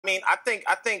I mean, I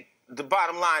think the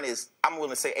bottom line is I'm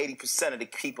willing to say 80% of the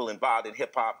people involved in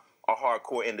hip hop are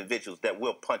hardcore individuals that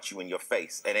will punch you in your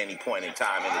face at any point in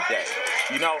time in the day.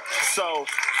 You know? So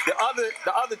the other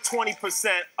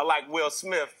 20% are like Will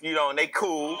Smith, you know, and they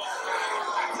cool.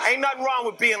 Ain't nothing wrong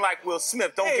with being like Will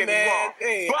Smith, don't get me wrong.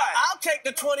 Hey, but I'll take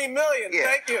the 20 million, yeah.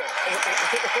 Thank you.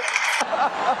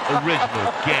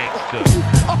 Original gangster.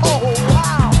 Oh,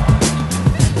 wow.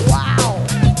 Wow.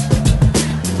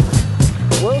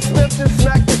 Will Smith just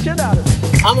smacked the shit out of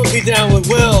him. I'm gonna be down with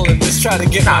Will and just try to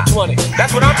get my 20.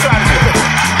 That's what I'm trying to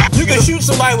do. You can shoot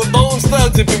somebody with bone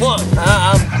slugs if you want.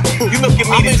 You look at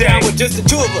me I'll be today. down with just the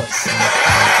two of us.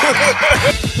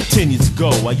 10 years ago,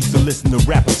 I used to listen to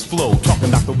rappers flow, talking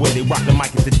about the way they rock the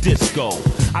mic at the disco.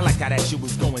 I like how that shit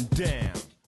was going down.